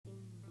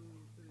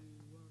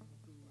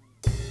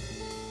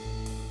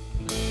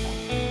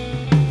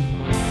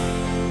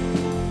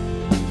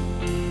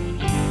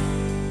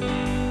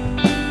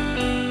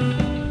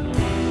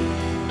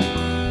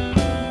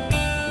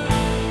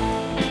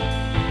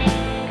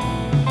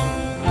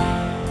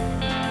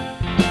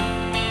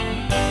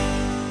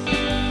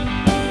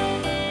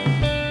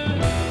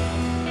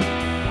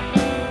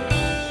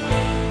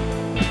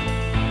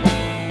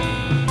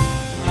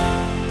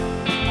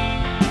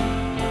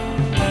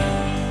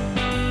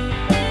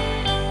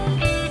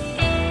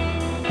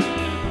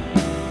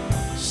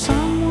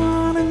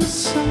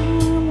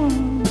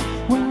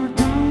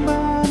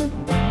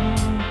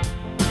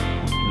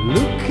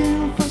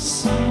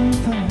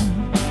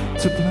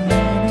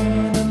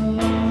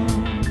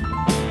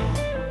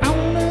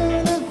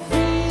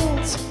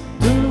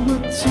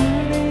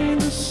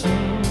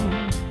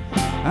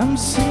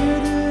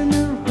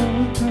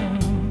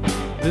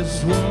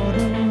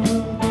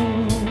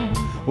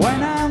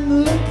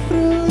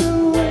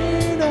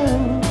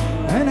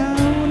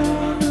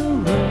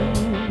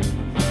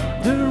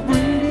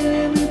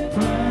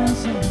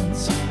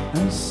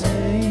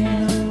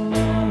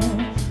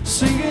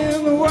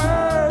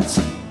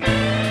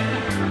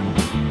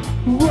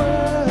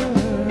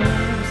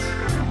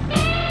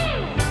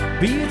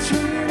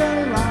between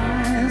the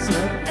lines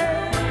of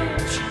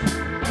age.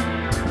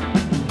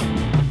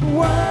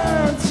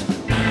 Words,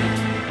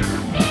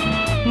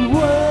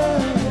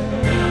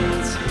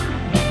 words,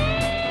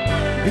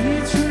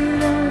 between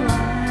the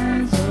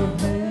lines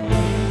of age.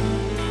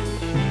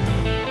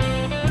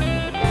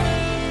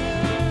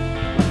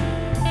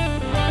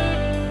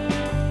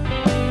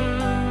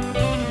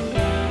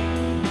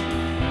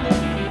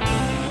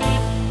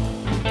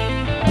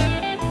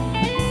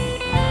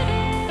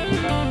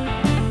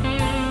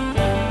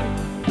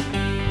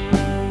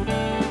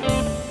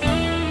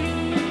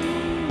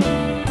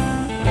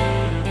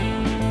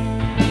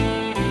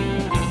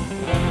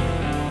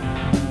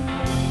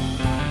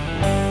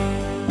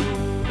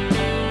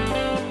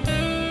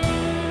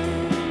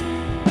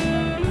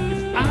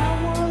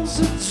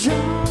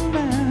 Young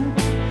man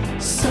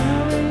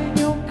selling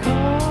your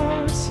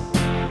cars,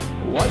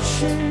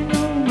 watching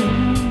your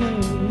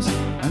windows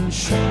and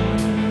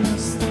showing the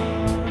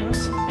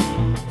stars,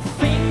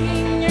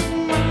 thinking your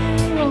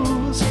mind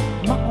was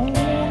my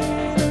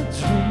only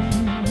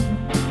dream.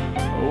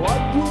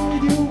 What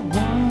would you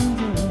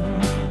wonder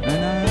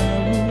and I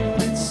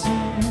would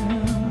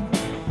sing,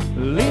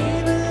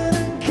 living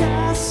in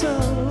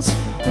castles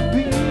a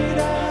beat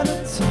at a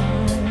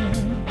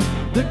time,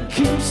 the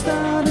keep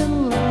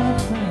starting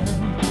laughing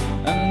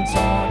and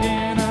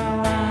talking a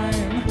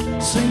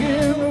rhyme,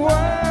 singing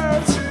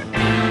words,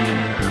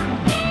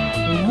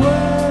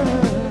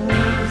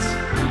 words,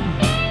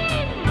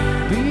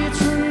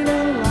 between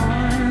the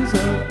lines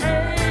of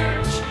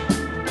age.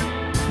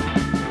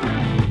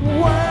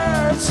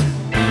 Words,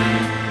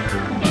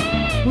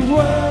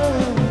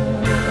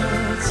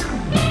 words,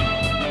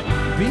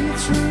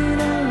 between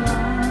the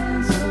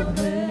lines of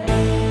age.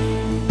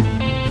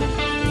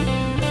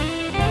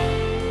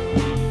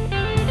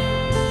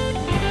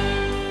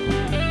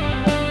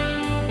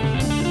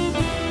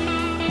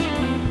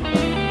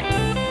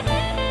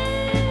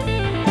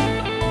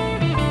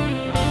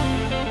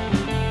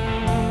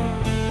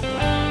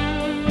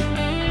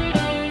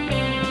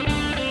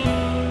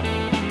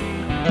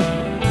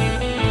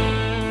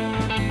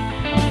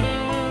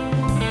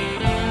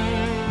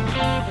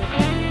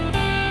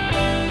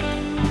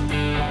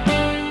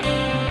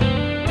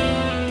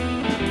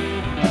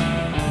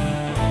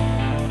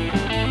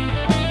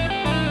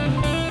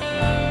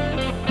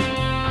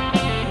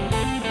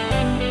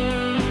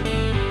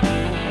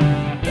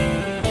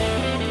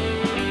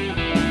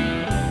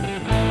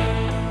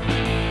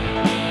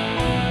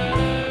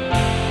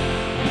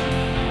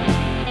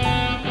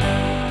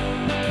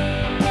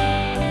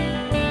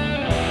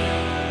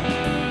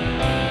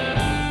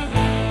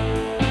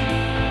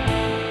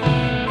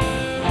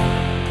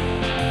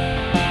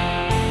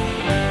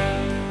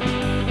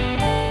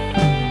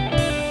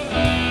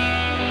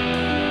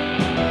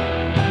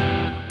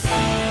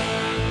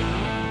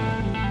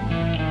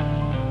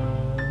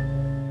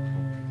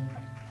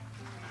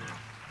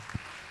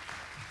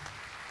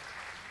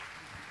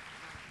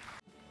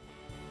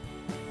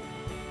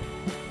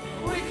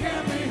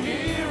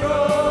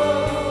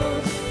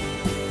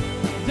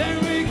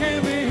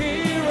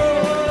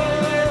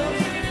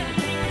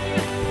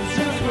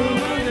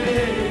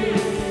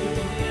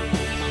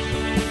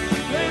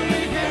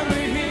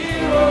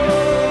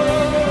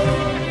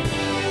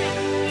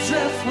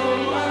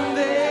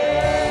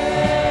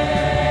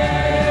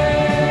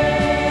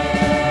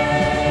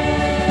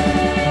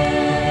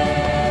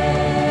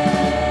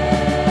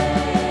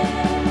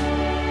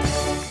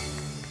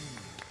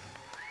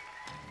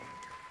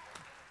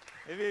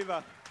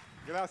 Evviva,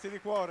 grazie di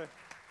cuore.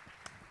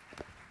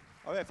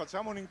 Vabbè,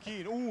 facciamo un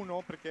inchino,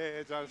 uno,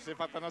 perché già si è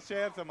fatta una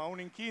scherza, ma un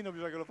inchino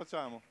bisogna che lo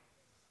facciamo.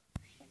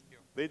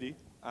 Vedi?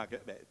 Ah,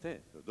 beh,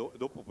 te,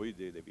 dopo poi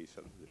devi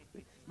essere.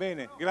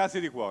 Bene,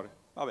 grazie di cuore.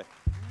 Vabbè,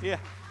 via.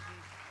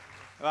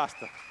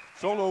 Basta.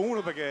 Solo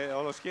uno perché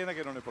ho la schiena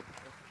che non è proprio.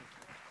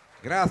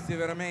 Grazie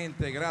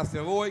veramente, grazie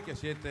a voi che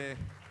siete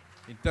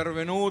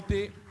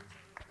intervenuti.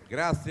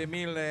 Grazie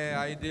mille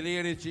ai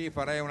Delirici,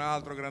 farei un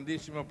altro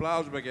grandissimo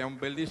applauso perché è un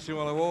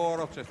bellissimo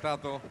lavoro, c'è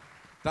stato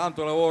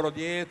tanto lavoro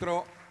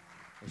dietro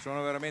e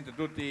sono veramente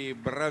tutti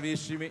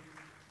bravissimi.